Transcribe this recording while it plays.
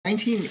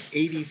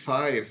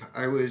1985,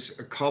 I was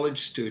a college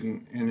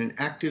student and an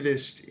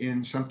activist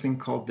in something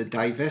called the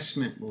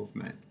divestment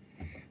movement.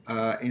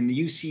 In the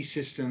UC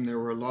system, there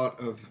were a lot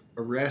of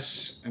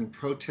arrests and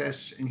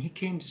protests, and he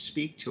came to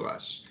speak to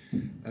us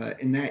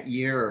in that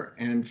year.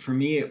 And for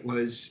me, it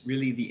was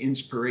really the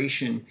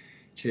inspiration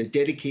to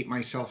dedicate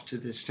myself to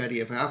the study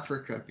of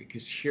Africa,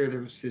 because here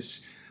there was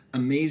this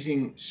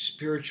amazing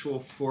spiritual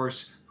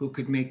force who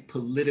could make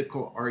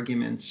political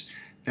arguments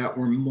that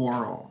were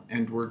moral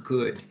and were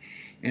good.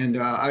 And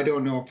I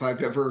don't know if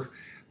I've ever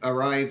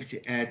arrived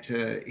at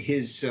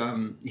his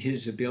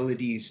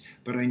abilities,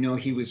 but I know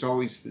he was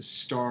always the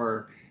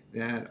star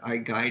that I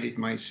guided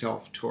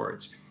myself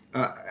towards.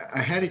 I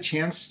had a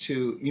chance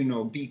to,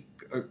 be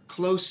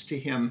close to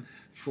him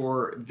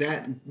for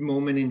that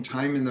moment in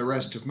time and the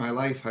rest of my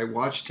life. I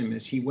watched him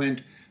as he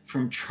went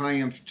from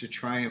triumph to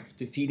triumph,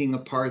 defeating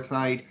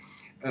apartheid,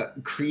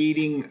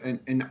 creating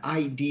an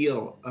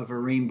ideal of a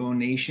rainbow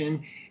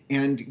nation,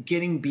 and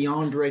getting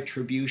beyond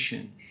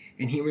retribution.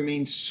 And he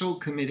remained so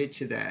committed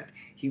to that.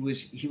 He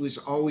was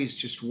always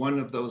just one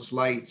of those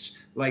lights,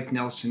 like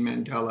Nelson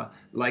Mandela,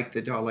 like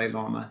the Dalai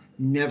Lama.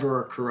 Never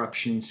a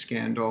corruption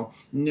scandal,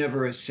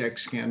 never a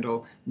sex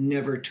scandal,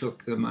 never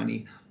took the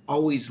money,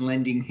 always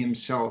lending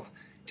himself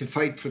to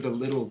fight for the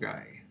little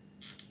guy.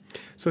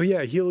 So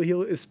yeah,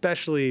 he'll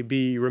especially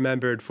be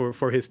remembered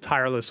for his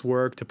tireless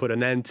work to put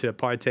an end to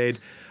apartheid.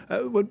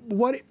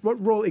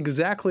 What role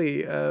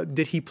exactly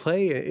did he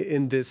play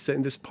in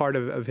this part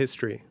of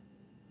history?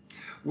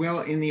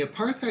 Well, in the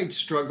apartheid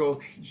struggle,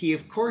 he,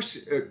 of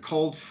course,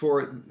 called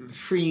for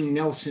freeing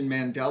Nelson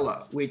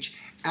Mandela, which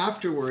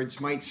afterwards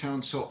might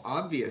sound so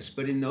obvious,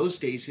 but in those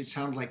days it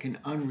sounded like an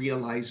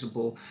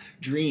unrealizable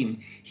dream.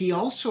 He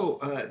also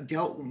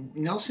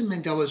Nelson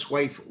Mandela's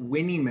wife,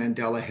 Winnie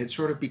Mandela, had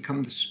sort of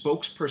become the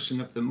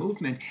spokesperson of the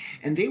movement,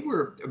 and they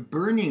were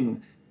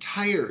burning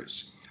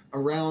tires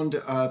around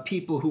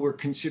people who were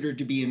considered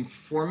to be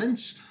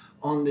informants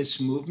on this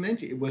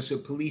movement. It was a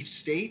police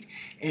state,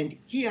 and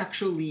he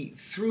actually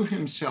threw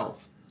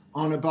himself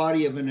on a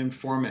body of an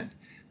informant,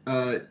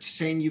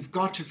 saying, "You've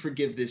got to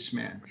forgive this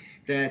man."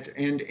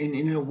 And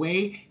in a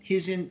way,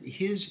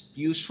 his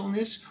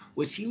usefulness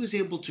was he was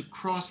able to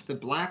cross the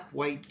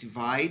black-white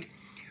divide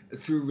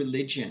through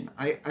religion.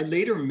 I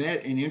later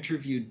met and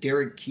interviewed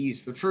Derek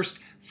Keyes, the first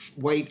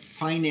white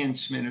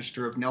finance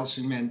minister of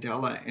Nelson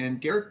Mandela, and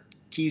Derek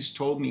Keyes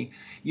told me,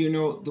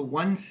 the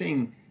one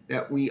thing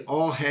that we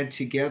all had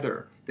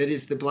together, that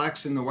is the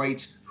blacks and the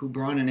whites who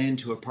brought an end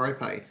to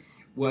apartheid,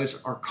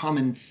 was our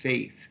common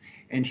faith.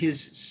 And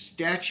his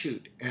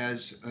statute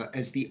as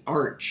the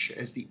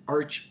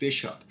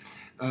archbishop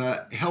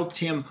helped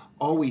him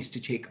always to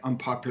take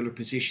unpopular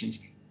positions,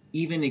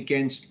 even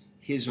against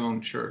his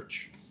own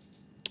church.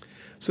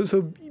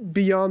 So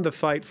beyond the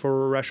fight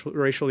for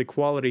racial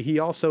equality, he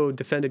also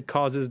defended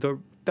causes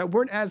that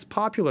weren't as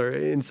popular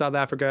in South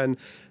Africa,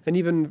 and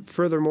even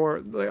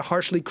furthermore,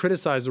 harshly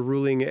criticized the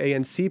ruling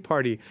ANC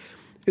party.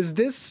 Is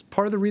this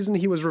part of the reason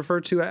he was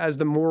referred to as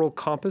the moral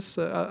compass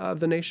of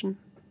the nation?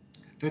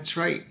 That's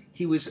right.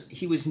 He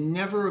was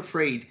never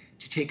afraid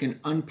to take an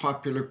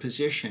unpopular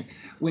position.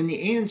 When the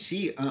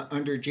ANC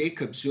under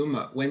Jacob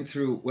Zuma went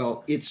through,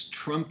 its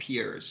Trump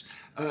years,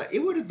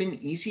 it would have been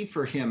easy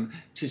for him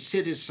to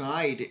sit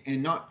aside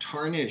and not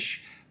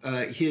tarnish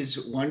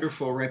his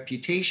wonderful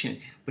reputation,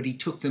 but he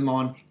took them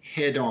on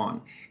head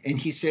on. And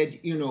he said,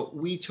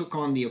 we took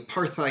on the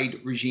apartheid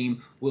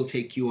regime, we'll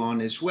take you on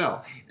as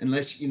well,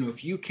 unless,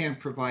 if you can't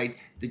provide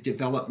the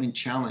development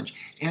challenge.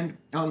 And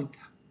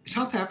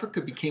South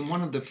Africa became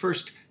one of the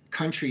first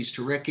countries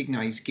to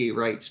recognize gay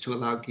rights, to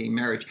allow gay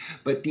marriage.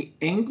 But the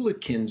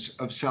Anglicans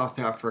of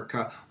South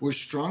Africa were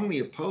strongly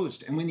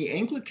opposed. And when the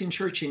Anglican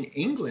Church in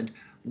England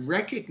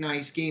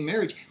recognized gay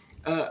marriage,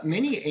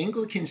 many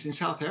Anglicans in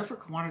South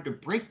Africa wanted to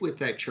break with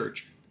that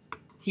church.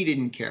 He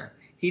didn't care.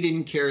 He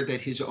didn't care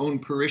that his own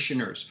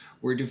parishioners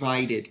were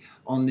divided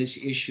on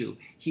this issue.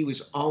 He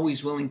was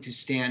always willing to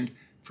stand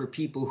for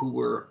people who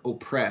were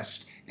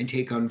oppressed and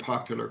take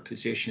unpopular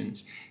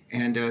positions,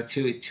 and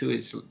to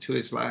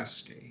his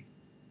last day.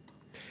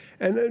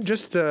 And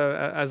just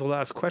as a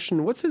last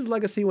question, what's his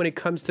legacy when it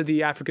comes to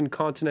the African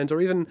continent or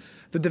even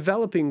the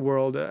developing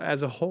world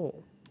as a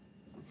whole?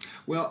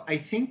 Well, I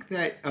think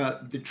that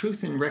the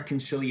Truth and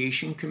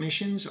Reconciliation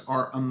Commissions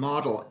are a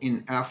model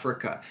in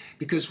Africa,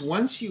 because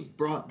once you've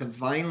brought the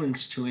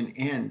violence to an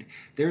end,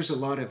 there's a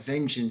lot of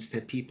vengeance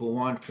that people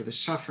want for the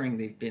suffering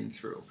they've been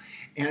through.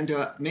 And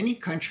many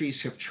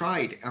countries have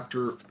tried,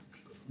 after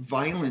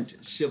violent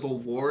civil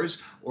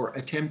wars or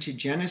attempted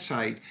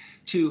genocide,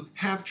 to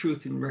have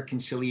Truth and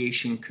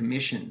Reconciliation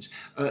Commissions.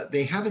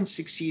 They haven't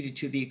succeeded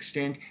to the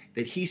extent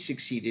that he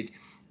succeeded.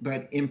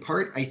 But in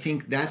part, I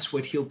think that's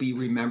what he'll be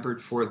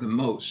remembered for the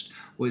most,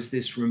 was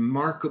this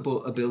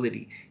remarkable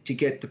ability to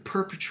get the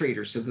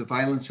perpetrators of the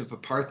violence of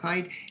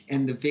apartheid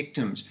and the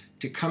victims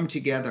to come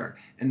together.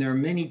 And there are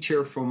many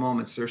tearful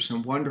moments. There are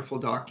some wonderful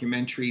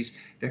documentaries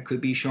that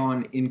could be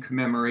shown in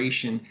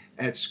commemoration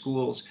at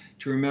schools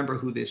to remember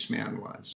who this man was.